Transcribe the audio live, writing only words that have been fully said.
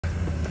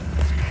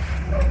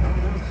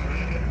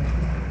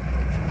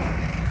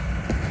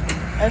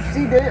If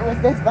she did it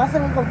with this bus,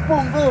 it would go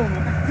boom, boom.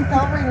 It's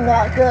probably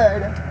not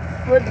good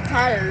for the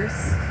tires.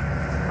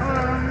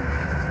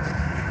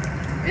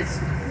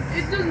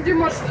 It doesn't do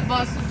much to the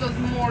bus. It does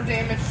more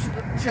damage to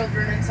the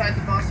children inside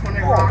the bus when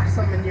it rocks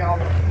them and y'all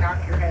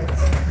knock your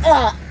heads.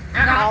 Ow.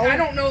 I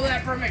don't know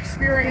that from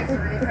experience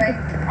or anything.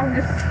 I'm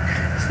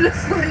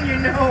just letting you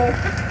know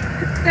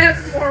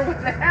that's more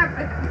what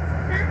happens.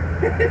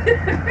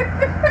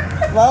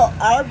 Well,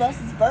 our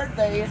bus's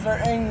birthdays are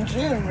in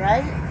June,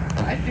 right?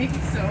 I think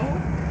so.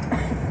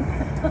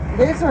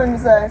 This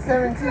one's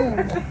 17.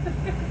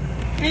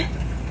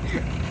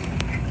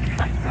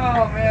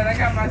 Oh man, I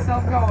got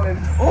myself going.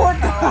 What?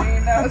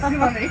 Colleen, that was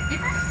funny.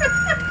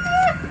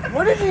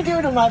 What did you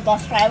do to my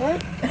bus driver?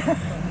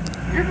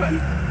 You're funny.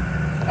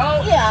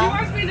 Oh, Yeah. She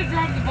wants me to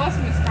drive the bus,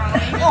 Miss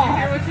Colleen. Did you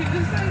hear what she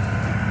just said?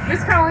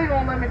 Miss Colleen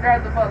won't let me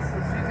drive the bus, so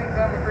she thinks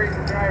I'm a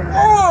crazy driver.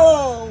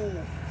 Oh!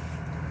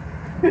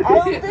 I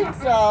don't think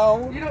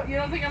so. You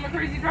don't think I'm a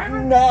crazy driver?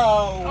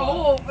 No.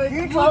 Oh, but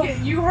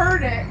you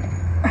heard it.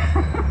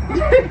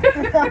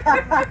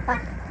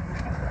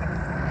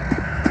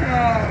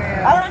 Oh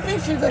man. I don't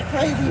think she's a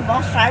crazy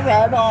bus driver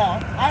at all.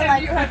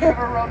 Have you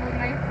ever rode with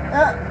me?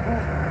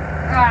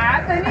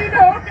 Then you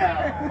don't know.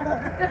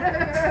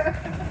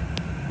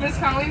 Miss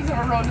Colleen's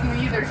never rode with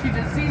me either. She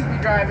just sees me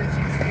drive and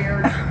she's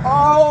scared.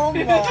 Oh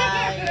my.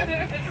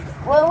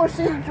 Well,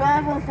 she's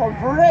driving for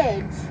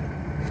bridge.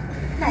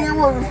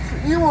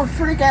 You will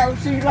freak out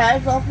if she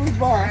drives off the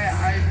bus.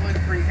 I would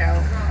freak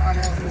out,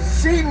 honestly.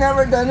 She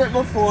never done it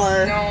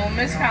before. No,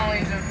 Miss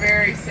Colleen's a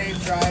very safe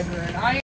driver, and I